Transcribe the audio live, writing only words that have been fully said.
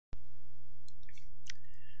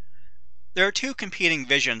There are two competing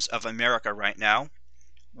visions of America right now.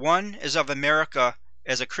 One is of America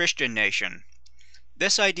as a Christian nation.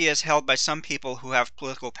 This idea is held by some people who have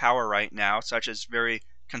political power right now, such as very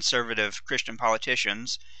conservative Christian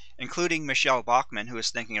politicians, including Michelle Bachmann, who is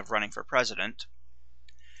thinking of running for president.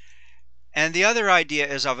 And the other idea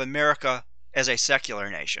is of America as a secular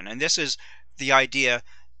nation. And this is the idea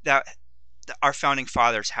that our founding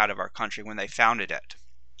fathers had of our country when they founded it.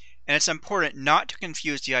 And it's important not to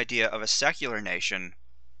confuse the idea of a secular nation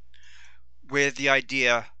with the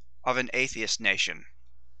idea of an atheist nation.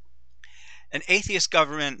 An atheist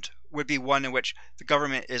government would be one in which the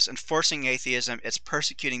government is enforcing atheism, it's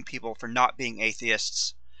persecuting people for not being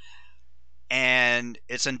atheists, and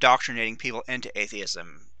it's indoctrinating people into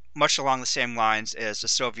atheism, much along the same lines as the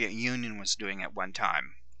Soviet Union was doing at one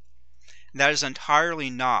time. And that is entirely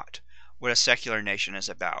not what a secular nation is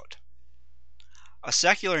about. A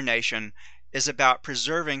secular nation is about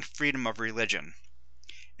preserving freedom of religion,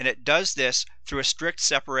 and it does this through a strict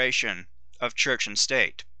separation of church and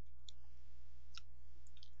state.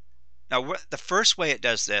 Now, the first way it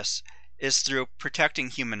does this is through protecting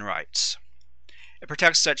human rights. It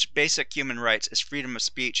protects such basic human rights as freedom of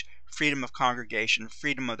speech, freedom of congregation,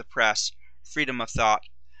 freedom of the press, freedom of thought,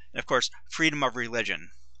 and of course, freedom of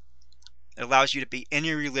religion. It allows you to be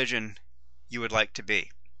any religion you would like to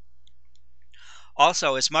be.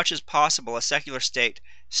 Also, as much as possible, a secular state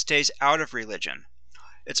stays out of religion.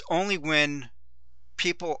 It's only when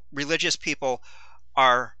religious people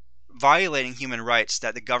are violating human rights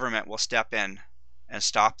that the government will step in and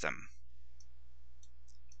stop them.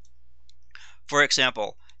 For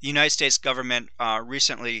example, the United States government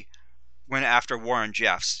recently went after Warren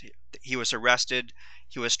Jeffs. He was arrested,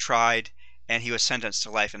 he was tried, and he was sentenced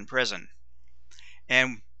to life in prison.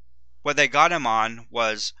 And what they got him on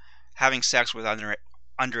was having sex with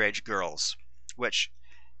underage girls, which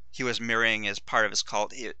he was marrying as part of his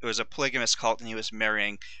cult. It was a polygamous cult, and he was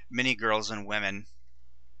marrying many girls and women,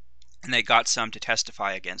 and they got some to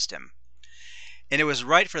testify against him. And it was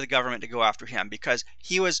right for the government to go after him because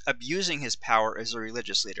he was abusing his power as a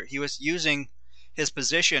religious leader. He was using his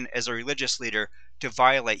position as a religious leader to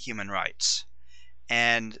violate human rights.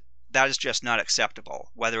 And that is just not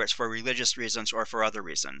acceptable, whether it's for religious reasons or for other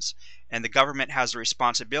reasons. And the government has a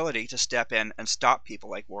responsibility to step in and stop people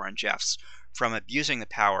like Warren Jeffs from abusing the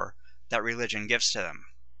power that religion gives to them.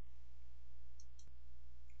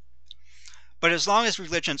 But as long as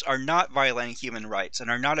religions are not violating human rights and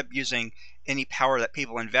are not abusing any power that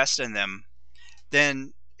people invest in them,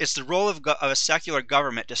 then it's the role of a secular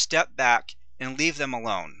government to step back and leave them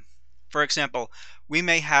alone. For example, we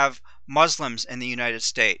may have Muslims in the United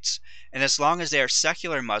States, and as long as they are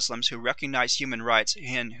secular Muslims who recognize human rights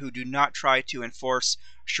and who do not try to enforce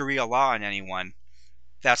Sharia law on anyone,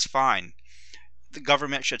 that's fine. The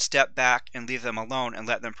government should step back and leave them alone and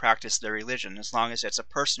let them practice their religion, as long as it's a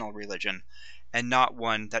personal religion and not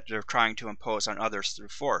one that they're trying to impose on others through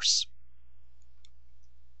force.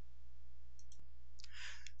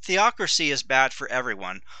 Theocracy is bad for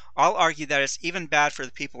everyone. I'll argue that it's even bad for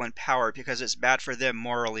the people in power because it's bad for them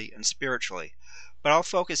morally and spiritually. But I'll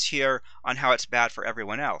focus here on how it's bad for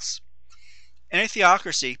everyone else. In a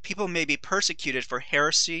theocracy, people may be persecuted for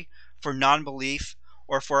heresy, for non-belief,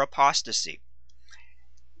 or for apostasy.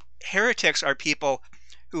 Heretics are people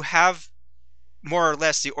who have more or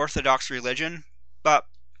less the orthodox religion, but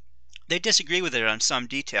they disagree with it on some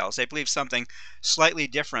details. They believe something slightly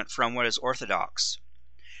different from what is orthodox.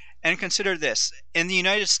 And consider this, in the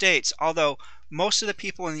United States, although most of the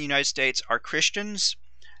people in the United States are Christians,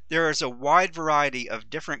 there is a wide variety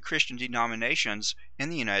of different Christian denominations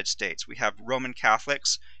in the United States. We have Roman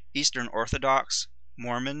Catholics, Eastern Orthodox,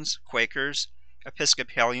 Mormons, Quakers,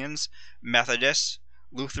 Episcopalians, Methodists,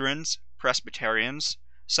 Lutherans, Presbyterians,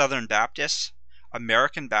 Southern Baptists,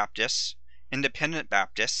 American Baptists, Independent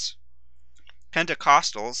Baptists,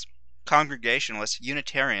 Pentecostals, Congregationalists,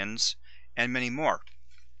 Unitarians, and many more.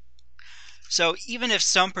 So even if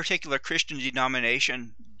some particular Christian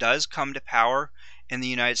denomination does come to power in the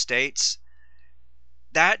United States,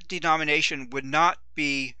 that denomination would not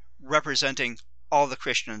be representing all the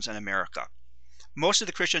Christians in America. Most of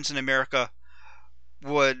the Christians in America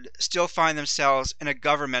would still find themselves in a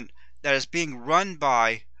government that is being run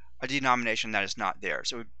by a denomination that is not theirs.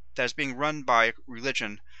 So that is being run by a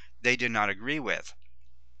religion they do not agree with.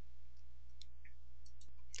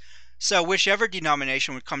 So whichever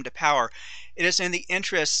denomination would come to power, it is in the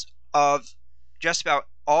interests of just about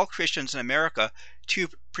all Christians in America to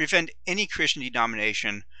prevent any Christian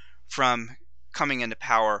denomination from coming into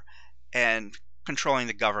power and controlling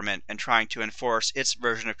the government and trying to enforce its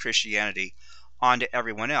version of Christianity onto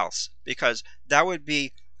everyone else, because that would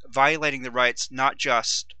be violating the rights not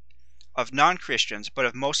just of non-Christians, but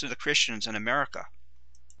of most of the Christians in America.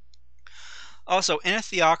 Also, in a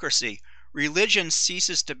theocracy, religion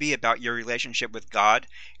ceases to be about your relationship with God,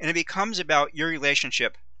 and it becomes about your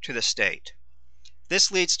relationship to the state.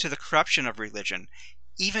 This leads to the corruption of religion.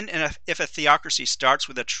 Even if a theocracy starts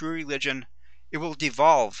with a true religion, it will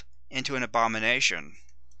devolve into an abomination.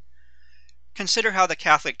 Consider how the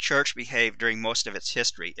Catholic Church behaved during most of its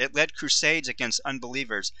history. It led crusades against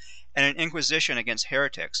unbelievers and an inquisition against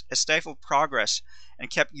heretics. It stifled progress and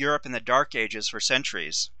kept Europe in the Dark Ages for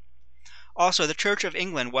centuries. Also, the Church of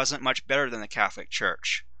England wasn't much better than the Catholic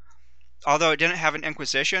Church. Although it didn't have an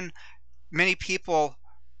inquisition, many people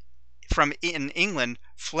in England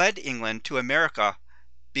fled England to America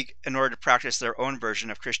in order to practice their own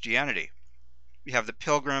version of Christianity. We have the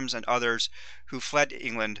Pilgrims and others who fled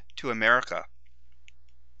England to America.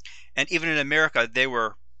 And even in America, they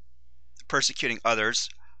were persecuting others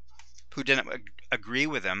who didn't agree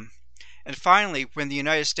with them. And finally, when the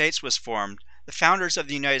United States was formed, the founders of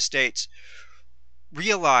the United States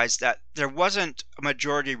realized that there wasn't a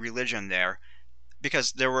majority religion there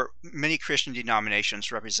because there were many Christian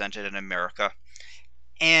denominations represented in America.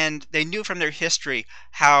 And they knew from their history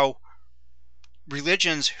how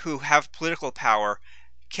religions who have political power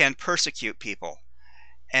can persecute people.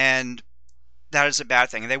 And that is a bad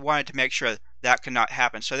thing. And they wanted to make sure that could not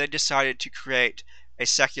happen. So they decided to create a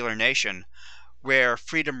secular nation where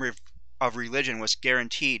freedom of religion was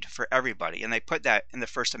guaranteed for everybody. And they put that in the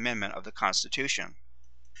First Amendment of the Constitution.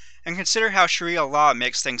 And consider how Sharia law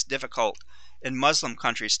makes things difficult in Muslim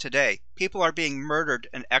countries today. People are being murdered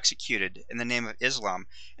and executed in the name of Islam,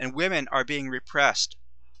 and women are being repressed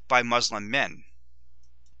by Muslim men.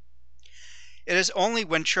 It is only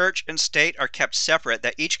when church and state are kept separate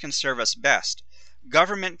that each can serve us best.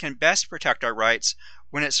 Government can best protect our rights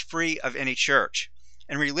when it's free of any church,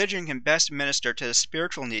 and religion can best minister to the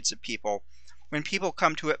spiritual needs of people when people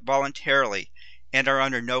come to it voluntarily and are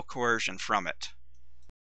under no coercion from it.